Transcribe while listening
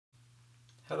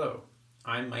Hello,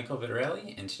 I'm Michael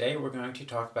Vitarelli, and today we're going to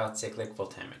talk about cyclic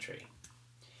voltammetry.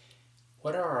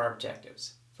 What are our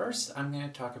objectives? First, I'm going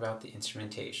to talk about the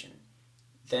instrumentation,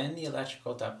 then the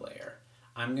electrical double layer.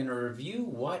 I'm going to review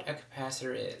what a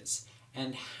capacitor is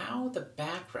and how the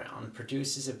background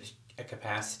produces a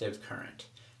capacitive current.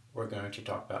 We're going to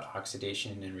talk about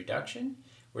oxidation and reduction.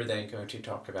 We're then going to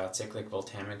talk about cyclic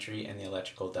voltammetry and the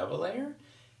electrical double layer.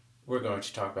 We're going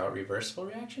to talk about reversible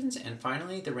reactions, and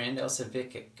finally the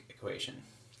Randall-Savick equation.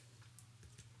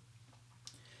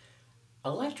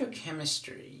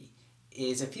 Electrochemistry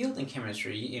is a field in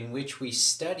chemistry in which we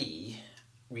study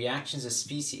reactions of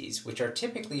species which are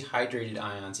typically hydrated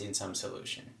ions in some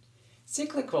solution.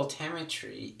 Cyclic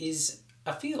voltammetry is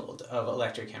a field of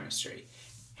electrochemistry.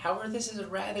 However, this is a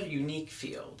rather unique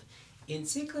field. In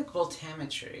cyclic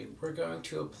voltammetry, we're going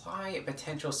to apply a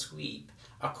potential sweep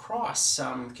across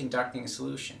some conducting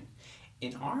solution.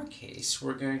 In our case,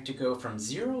 we're going to go from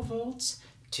 0 volts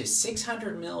to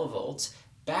 600 millivolts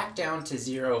back down to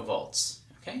 0 volts.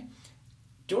 Okay?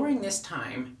 During this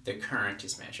time, the current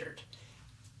is measured.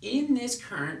 In this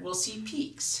current, we'll see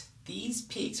peaks. These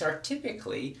peaks are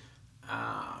typically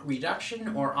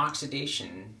reduction or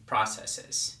oxidation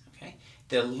processes. Okay?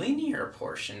 The linear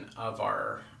portion of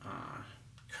our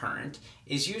current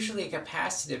is usually a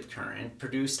capacitive current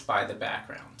produced by the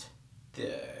background,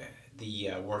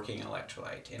 the working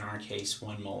electrolyte, in our case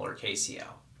 1 molar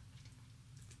KCl.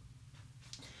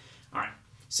 Alright,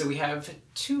 so we have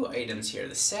two items here,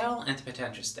 the cell and the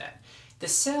potentiostat. The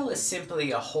cell is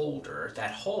simply a holder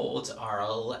that holds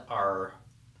our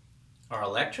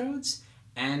electrodes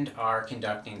and our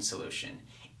conducting solution.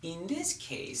 In this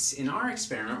case, in our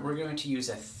experiment, we're going to use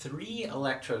a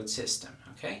 3-electrode system,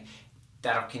 okay?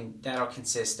 That'll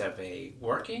consist of a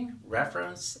working,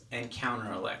 reference, and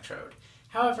counter electrode.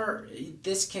 However,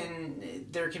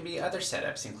 there can be other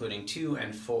setups, including 2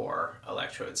 and 4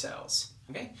 electrode cells,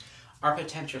 okay? Our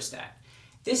potentiostat.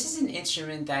 This is an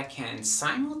instrument that can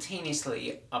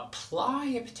simultaneously apply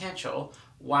a potential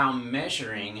while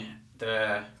measuring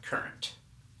the current.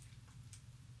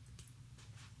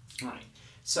 All right.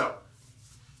 So,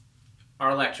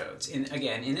 our electrodes.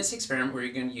 Again, in this experiment,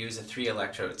 we're going to use a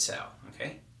 3-electrode cell.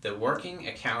 Okay? The working,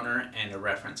 a counter, and a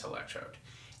reference electrode.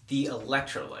 The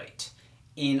electrolyte.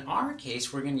 In our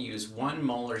case, we're going to use 1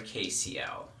 molar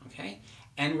KCl. Okay?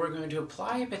 And we're going to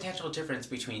apply a potential difference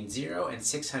between 0 and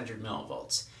 600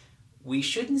 millivolts. We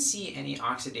shouldn't see any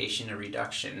oxidation or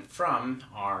reduction from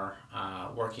our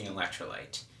working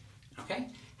electrolyte. Okay?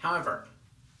 However,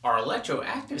 our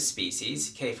electroactive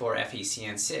species,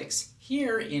 K4FeCN6,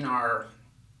 here in our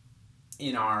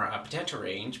potential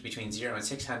range between 0 and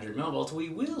 600 millivolts, we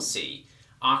will see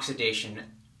oxidation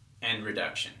and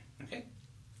reduction. Okay?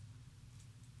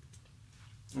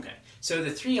 Okay, so the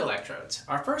 3 electrodes.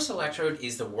 Our first electrode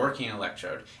is the working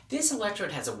electrode. This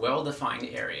electrode has a well-defined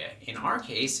area. In our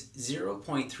case,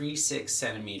 0.36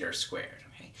 centimeters squared.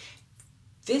 Okay?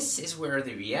 This is where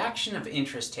the reaction of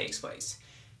interest takes place.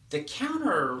 The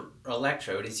counter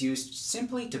electrode is used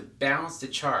simply to balance the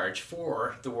charge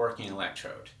for the working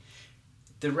electrode.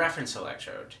 The reference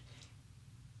electrode.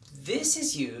 This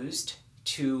is used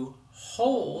to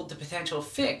hold the potential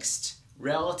fixed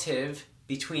relative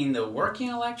between the working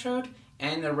electrode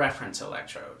and the reference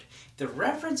electrode. The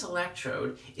reference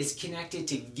electrode is connected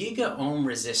to giga-ohm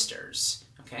resistors.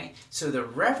 Okay? So the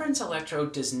reference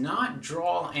electrode does not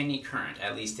draw any current,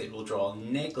 at least it will draw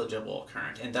negligible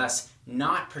current, and thus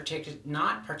not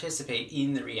participate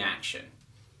in the reaction.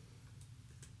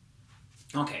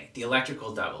 Okay, the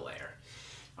electrical double layer.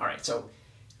 Alright, so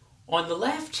on the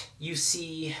left you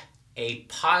see a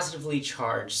positively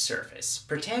charged surface.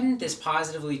 Pretend this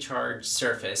positively charged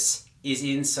surface is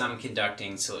in some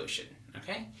conducting solution.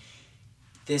 Okay?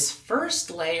 This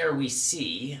first layer we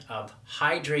see of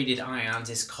hydrated ions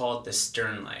is called the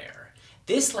stern layer.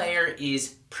 This layer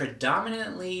is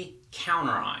predominantly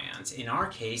counter ions, in our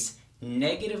case,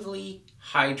 negatively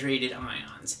hydrated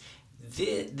ions.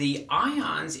 The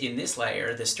ions in this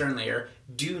layer, the stern layer,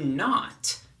 do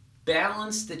not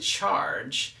balance the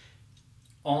charge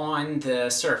on the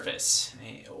surface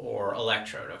or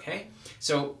electrode, okay?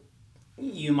 So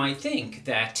you might think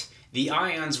that the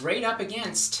ions right up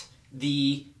against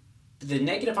the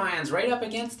negative ions right up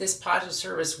against this positive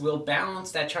surface will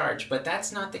balance that charge, but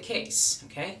that's not the case,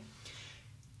 okay?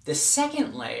 The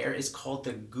second layer is called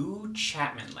the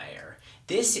Gu-Chapman layer.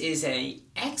 This is an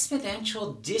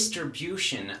exponential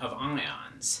distribution of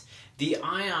ions. The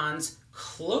ions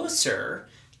closer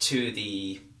to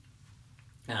the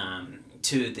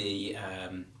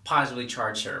positively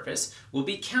charged surface will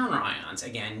be counter ions,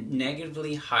 again,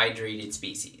 negatively hydrated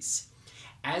species.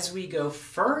 as we go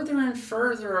further and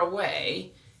further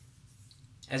away,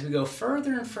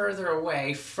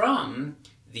 from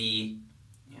the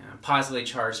positively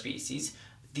charged species,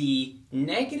 the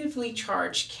negatively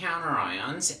charged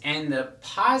counterions and the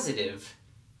positive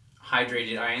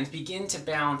hydrated ions begin to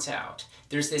balance out.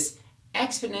 There's this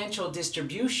exponential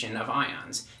distribution of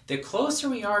ions. The closer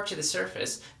we are to the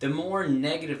surface, the more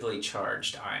negatively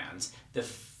charged ions,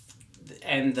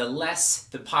 and the less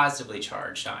the positively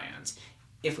charged ions.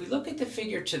 If we look at the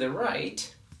figure to the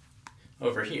right,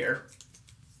 over here,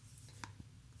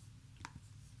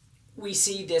 we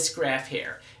see this graph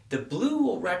here. The blue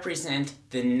will represent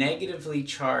the negatively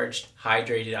charged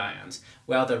hydrated ions,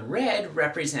 while the red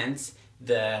represents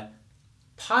the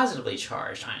positively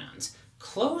charged ions.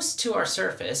 Close to our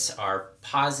surface, our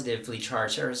positively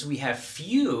charged surface, we have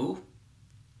few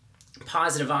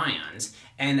positive ions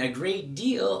and a great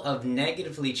deal of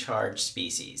negatively charged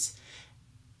species.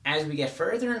 As we get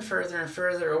further and further and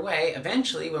further away,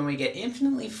 eventually when we get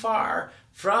infinitely far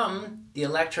from the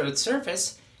electrode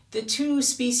surface, the two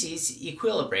species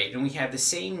equilibrate and we have the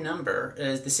same number,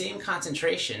 the same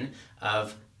concentration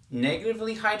of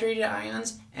negatively hydrated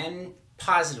ions and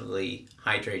positively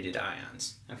hydrated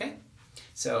ions. Okay?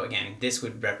 So again, this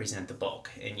would represent the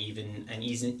bulk, an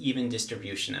even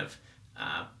distribution of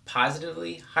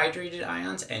positively hydrated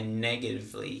ions and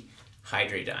negatively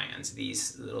hydrated ions.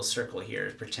 These little circle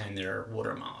here pretend they're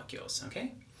water molecules.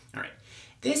 Okay? All right.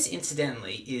 This,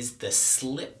 incidentally, is the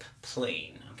slip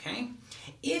plane. Okay?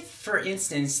 If, for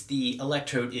instance, the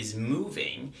electrode is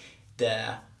moving,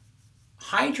 the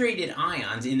hydrated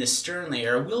ions in the stern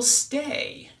layer will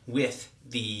stay with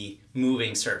the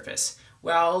moving surface,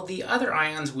 while the other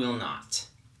ions will not.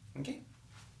 Okay?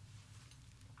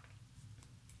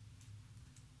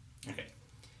 Okay.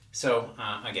 So,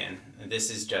 again,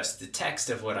 this is just the text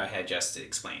of what I had just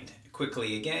explained.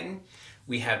 Quickly again,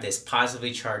 we have this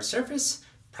positively charged surface,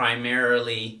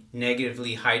 primarily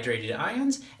negatively hydrated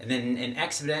ions, and then an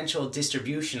exponential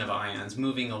distribution of ions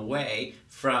moving away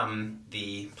from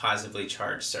the positively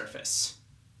charged surface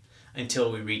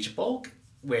until we reach bulk,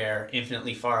 where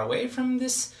infinitely far away from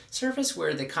this surface,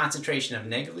 where the concentration of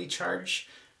negatively charged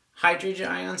hydrogen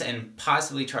ions and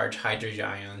positively charged hydrogen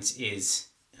ions is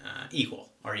equal.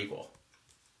 All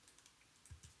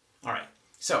right.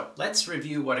 So let's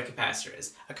review what a capacitor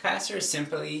is. A capacitor is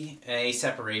simply a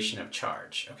separation of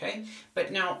charge, okay?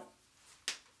 But now,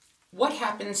 what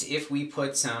happens if we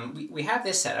put some, we have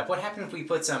this setup, what happens if we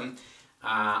put some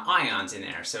ions in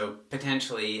there? So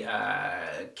potentially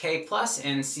K plus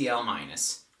and Cl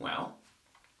minus. Well,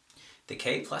 the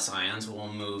K plus ions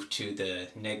will move to the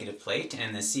negative plate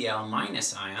and the Cl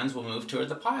minus ions will move toward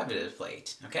the positive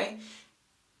plate, okay?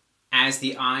 As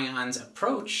the ions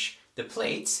approach the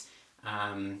plates,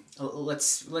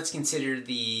 let's consider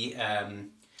the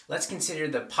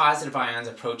positive ions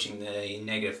approaching the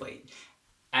negative plate.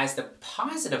 As the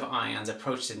positive ions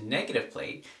approach the negative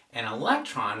plate, an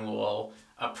electron will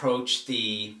approach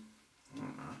the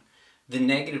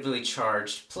negatively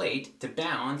charged plate to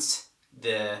balance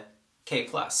the K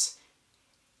plus.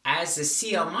 As the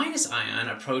Cl minus ion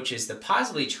approaches the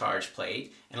positively charged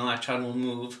plate, an electron will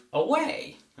move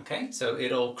away. Okay, so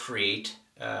it'll create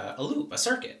a loop, a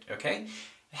circuit, okay?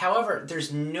 However,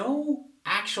 there's no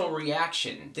actual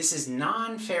reaction. This is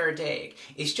non-Faradaic.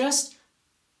 It's just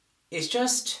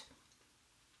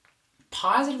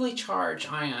positively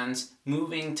charged ions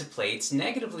moving to plates,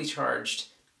 negatively charged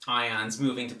ions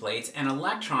moving to plates, and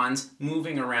electrons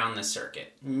moving around the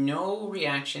circuit. No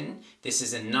reaction. This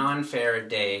is a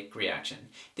non-Faradaic reaction.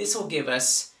 This will give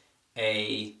us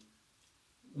a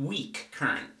weak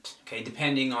current, okay,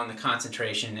 depending on the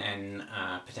concentration and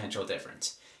potential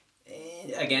difference.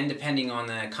 Again, depending on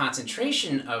the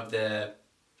concentration of our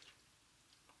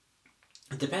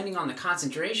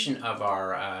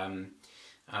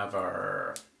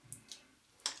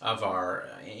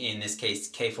in this case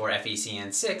K4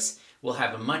 FeCN6, we'll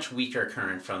have a much weaker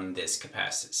current from this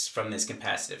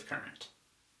capacitive current.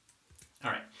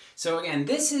 All right. So again,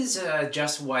 this is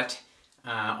just what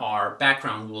our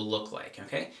background will look like,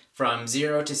 okay? From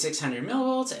 0 to 600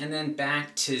 millivolts and then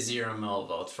back to 0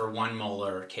 millivolts for 1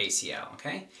 molar KCl,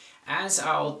 okay? As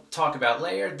I'll talk about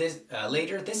later,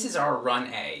 this is our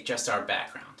run A, just our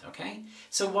background, okay?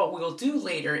 So what we'll do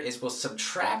later is we'll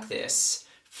subtract this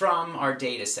from our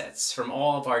data sets, from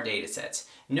all of our data sets.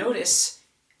 Notice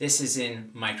this is in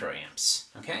microamps,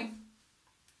 okay?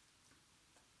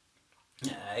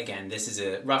 Again, this is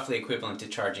roughly equivalent to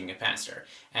charging a capacitor.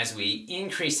 As we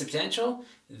increase the potential,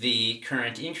 the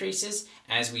current increases.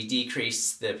 As we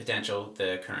decrease the potential,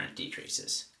 the current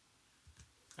decreases.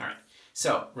 All right.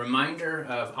 So, reminder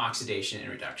of oxidation and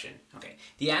reduction. Okay,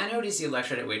 the anode is the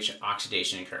electrode at which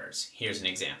oxidation occurs. Here's an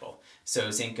example.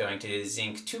 So zinc going to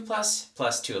zinc 2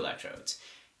 plus 2 electrodes.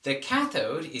 The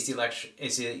cathode is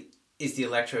the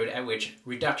electrode at which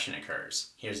reduction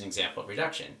occurs. Here's an example of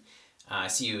reduction.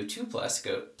 Cu2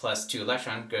 plus 2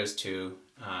 electron goes to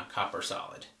copper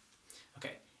solid.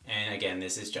 Okay, and again,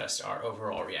 this is just our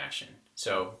overall reaction.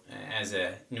 So as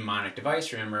a mnemonic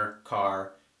device, remember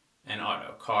CAR and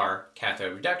auto. CAR,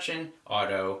 cathode reduction,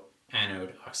 auto,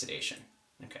 anode oxidation.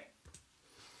 Okay.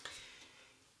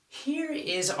 Here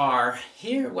is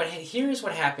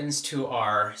what happens to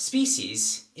our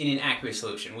species in an aqueous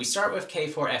solution. We start with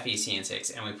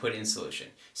K4FeCN6 and we put it in solution.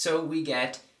 So we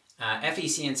get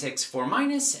FeCN6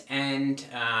 4- and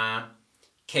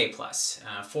K+,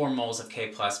 4 moles of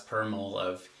K+ per mole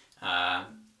of FeCN6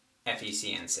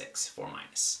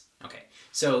 4-. Okay,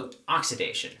 so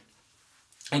oxidation.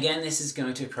 Again, this is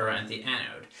going to occur at the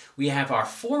anode. We have our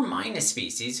 4-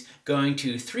 species going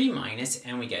to 3-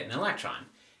 and we get an electron.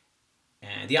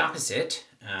 And the opposite,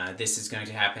 this is going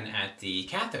to happen at the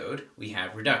cathode. We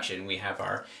have reduction. We have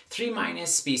our 3-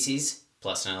 species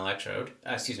plus an electron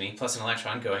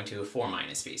going to a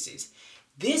 4- species.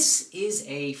 This is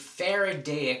a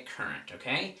Faradaic current,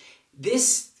 okay?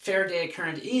 This Faradaic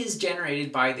current is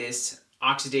generated by this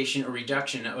oxidation or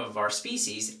reduction of our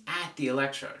species at the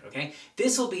electrode, okay?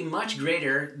 This will be much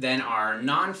greater than our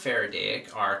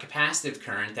non-Faradaic, our capacitive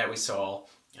current that we saw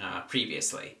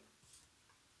previously.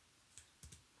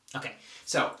 Okay,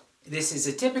 so this is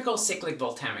a typical cyclic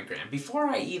voltammegram. Before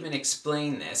I even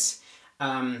explain this,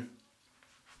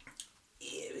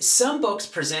 some books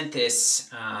present this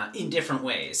in different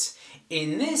ways.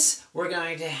 In this, we're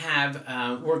going to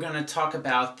talk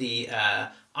about the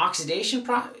oxidation.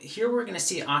 Here we're going to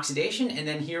see oxidation, and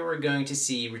then here we're going to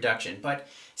see reduction. But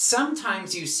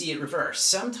sometimes you see it reversed.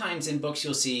 Sometimes in books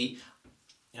you'll see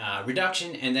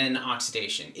reduction and then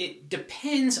oxidation. It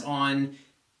depends on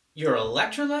your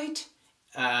electrolyte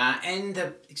and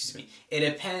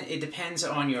it depends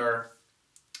on your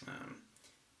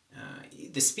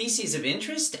the species of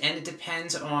interest, and it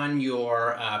depends on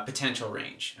your potential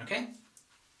range, okay?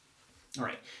 All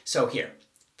right, so here,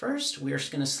 first we're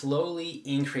just going to slowly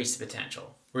increase the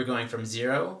potential. We're going from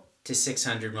 0 to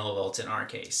 600 millivolts in our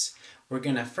case. We're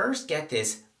going to first get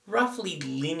this roughly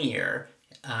linear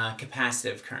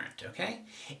capacitive current, okay?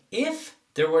 If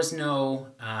there was no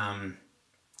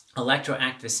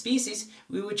electroactive species,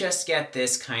 we would just get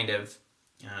this kind of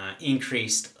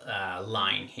increased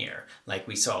line here, like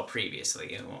we saw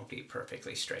previously. It won't be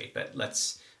perfectly straight, but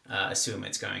let's assume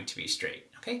it's going to be straight,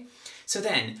 okay? So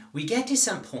then we get to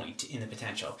some point in the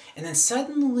potential, and then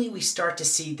suddenly we start to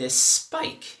see this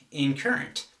spike in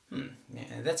current.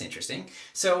 Yeah, that's interesting.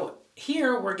 So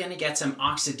here we're going to get some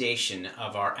oxidation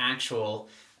of our actual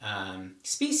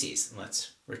species.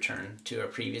 Let's return to a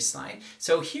previous slide.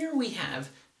 So here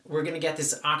we're going to get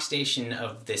this oxidation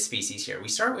of this species here. We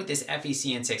start with this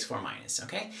FeCN6 4-,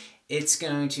 okay? It's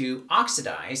going to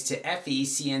oxidize to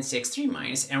FeCN6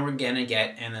 3-, and we're going to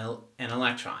get an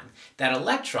electron. That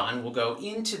electron will go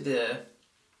into the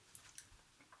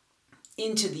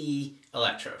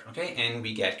electrode, okay? And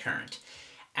we get current.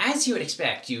 As you would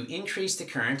expect, you increase the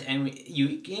current and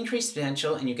you increase the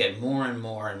potential, and you get more and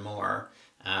more and more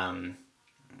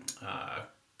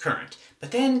current.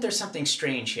 But then there's something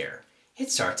strange here.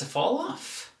 It starts to fall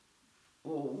off.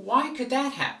 Why could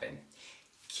that happen?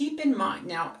 Keep in mind,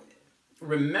 now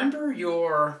remember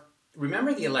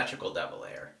the electrical double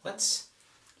layer. Let's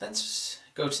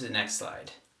go to the next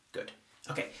slide. Good.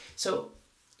 Okay, so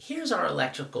here's our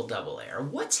electrical double layer.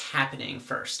 What's happening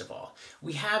first of all?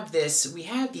 We have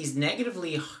these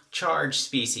negatively charged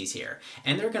species here,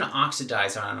 and they're going to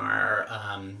oxidize on our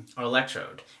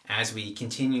electrode as we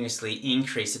continuously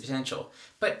increase the potential.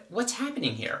 But what's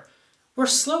happening here? We're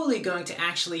slowly going to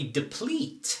actually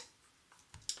deplete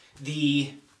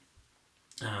the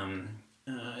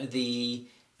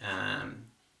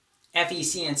FeCN6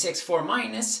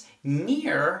 4-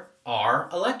 near our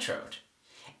electrode.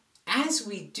 As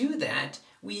we do that,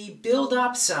 we build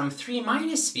up some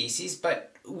 3- species,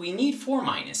 but we need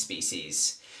 4-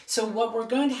 species. So what we're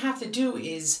going to have to do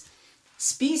is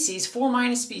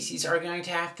 4- species are going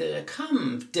to have to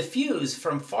diffuse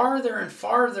from farther and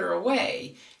farther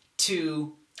away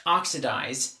to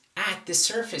oxidize at the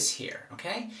surface here,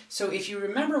 okay? So if you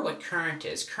remember what current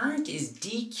is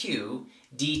dq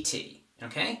dt,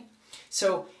 okay?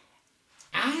 So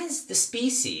as the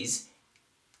species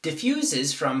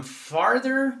diffuses from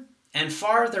farther and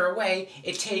farther away,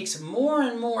 it takes more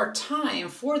and more time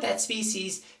for that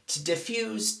species to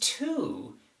diffuse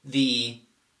to the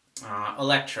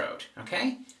electrode,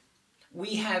 okay?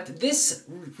 we have this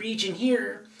region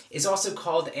here is also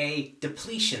called a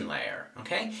depletion layer,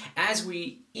 okay? As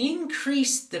we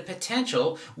increase the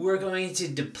potential, we're going to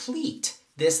deplete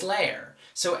this layer.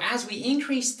 So as we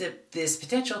increase this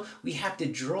potential, we have to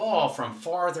draw from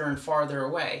farther and farther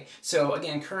away. So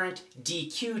again, current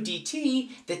dq dt,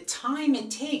 the time it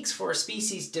takes for a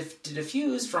species to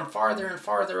diffuse from farther and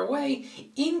farther away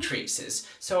increases.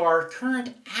 So our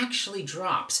current actually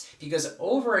drops because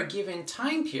over a given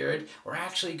time period, we're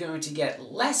actually going to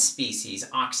get less species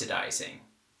oxidizing.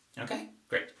 Okay,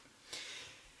 great.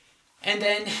 And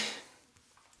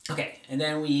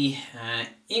then we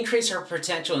increase our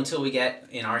potential until we get,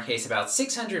 in our case, about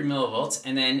 600 millivolts,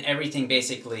 and then everything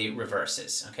basically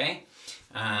reverses, okay?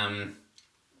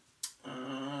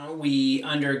 We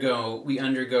undergo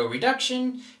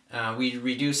reduction, we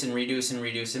reduce and reduce and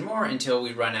reduce and more until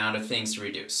we run out of things to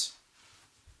reduce.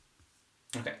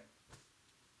 Okay.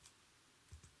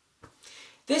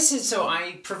 So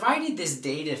I provided this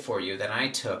data for you that I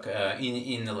took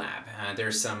in the lab.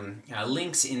 There's some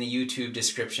links in the YouTube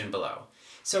description below.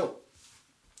 So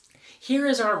here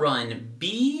is our run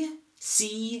B,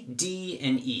 C, D,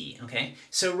 and E, okay?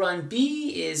 So run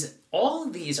B is, all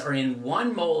of these are in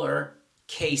 1 molar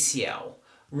KCl.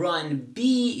 Run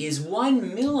B is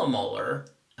 1 millimolar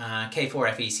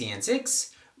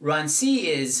K4FeCN6. Run C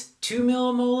is 2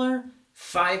 millimolar,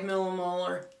 5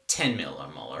 millimolar, 10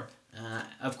 millimolar.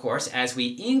 Of course, as we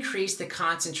increase the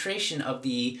concentration of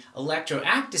the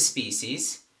electroactive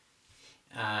species,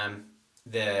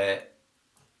 the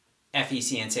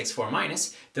FeCN6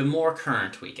 4-, the more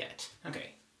current we get.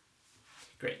 Okay,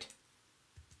 great.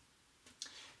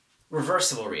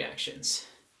 Reversible reactions.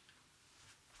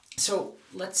 So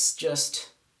let's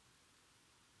just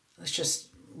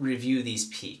review these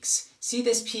peaks. See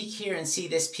this peak here and see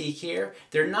this peak here?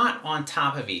 They're not on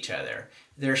top of each other.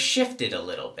 They're shifted a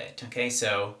little bit, okay?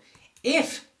 So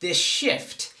if this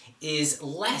shift is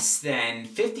less than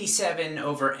 57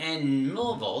 over n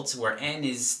millivolts, where n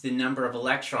is the number of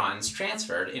electrons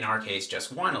transferred, in our case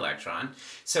just 1 electron.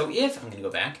 So if, I'm going to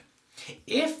go back,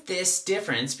 if this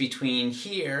difference between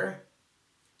here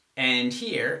and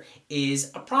here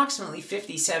is approximately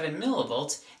 57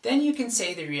 millivolts, then you can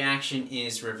say the reaction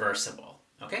is reversible,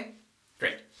 okay?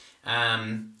 Great.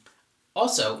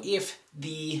 Also, if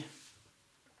the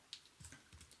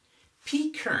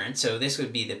peak current, so this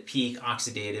would be the peak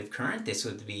oxidative current, this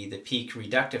would be the peak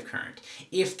reductive current.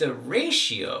 If the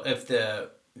ratio, if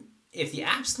the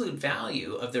absolute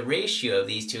value of the ratio of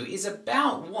these two is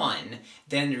about 1,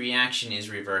 then the reaction is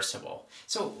reversible.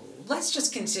 So let's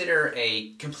just consider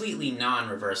a completely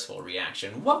non-reversible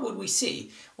reaction. What would we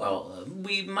see? Well,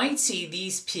 we might see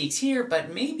these peaks here,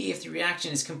 but maybe if the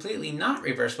reaction is completely not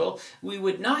reversible, we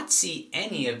would not see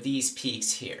any of these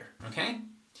peaks here, okay?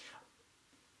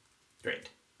 Great.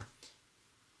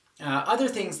 Other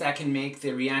things that can make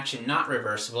the reaction not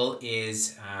reversible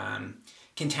is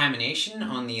contamination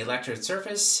on the electrode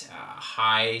surface,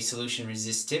 high solution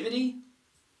resistivity,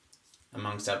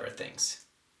 amongst other things.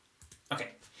 Okay,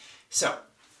 so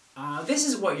this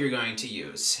is what you're going to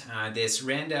use, this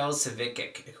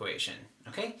Randall-Savickis equation.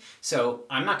 Okay, so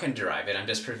I'm not going to derive it, I'm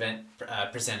just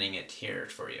presenting it here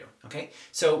for you. Okay,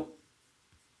 so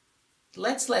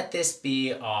let's let this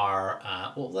be our,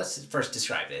 well, let's first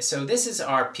describe this. So this is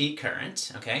our peak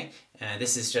current, okay?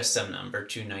 This is just some number,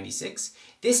 296.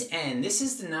 This N, this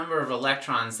is the number of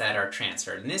electrons that are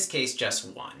transferred. In this case, just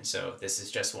 1, so this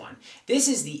is just 1. This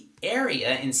is the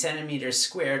area in centimeters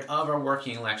squared of our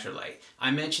working electrolyte.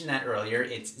 I mentioned that earlier,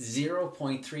 it's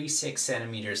 0.36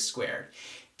 centimeters squared.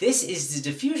 This is the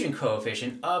diffusion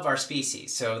coefficient of our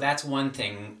species, so that's one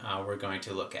thing we're going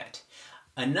to look at.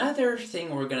 Another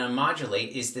thing we're going to modulate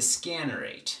is the scan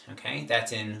rate, okay?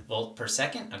 That's in volt per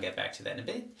second. I'll get back to that in a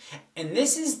bit. And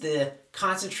this is the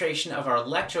concentration of our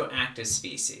electroactive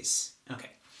species.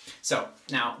 Okay, so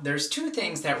now there's two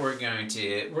things that we're going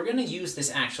to use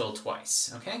this actual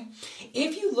twice, okay?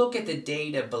 If you look at the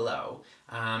data below,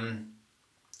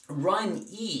 Run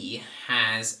E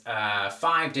has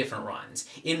 5 different runs.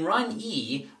 In Run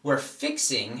E, we're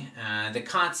fixing the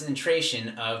concentration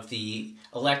of the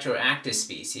electroactive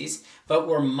species, but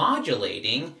we're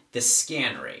modulating the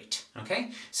scan rate,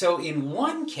 okay? So in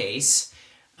one case,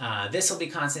 this will be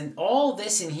constant. All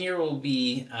this in here will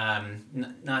be,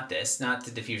 not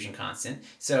the diffusion constant.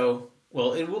 So,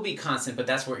 well, it will be constant, but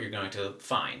that's what you're going to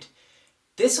find.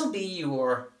 This will be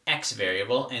your X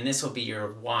variable, and this will be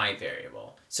your Y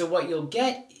variable. So what you'll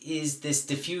get is this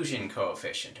diffusion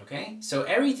coefficient, okay? So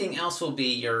everything else will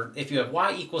be your, if you have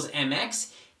Y equals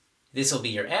mx, this will be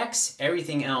your X,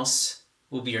 everything else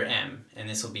will be your M, and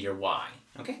this will be your Y,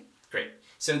 okay? Great.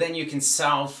 So then you can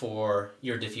solve for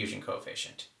your diffusion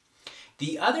coefficient.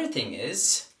 The other thing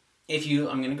is,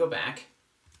 I'm going to go back.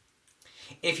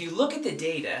 If you look at the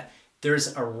data,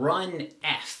 there's a run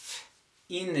F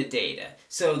in the data.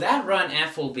 So that run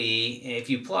F will be, if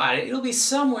you plot it, it'll be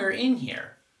somewhere in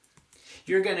here.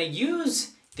 You're going to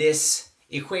use this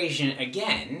equation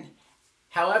again.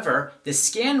 However, the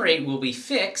scan rate will be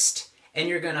fixed, and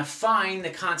you're going to find the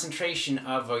concentration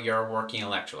of your working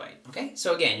electrolyte. Okay?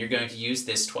 So again, you're going to use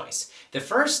this twice. The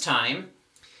first time,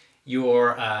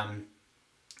 your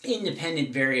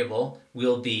independent variable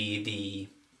will be the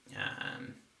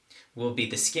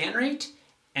scan rate,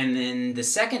 and then the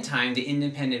second time, the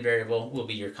independent variable will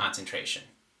be your concentration.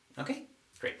 Okay?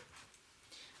 Great.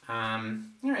 All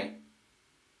right.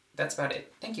 That's about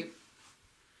it. Thank you.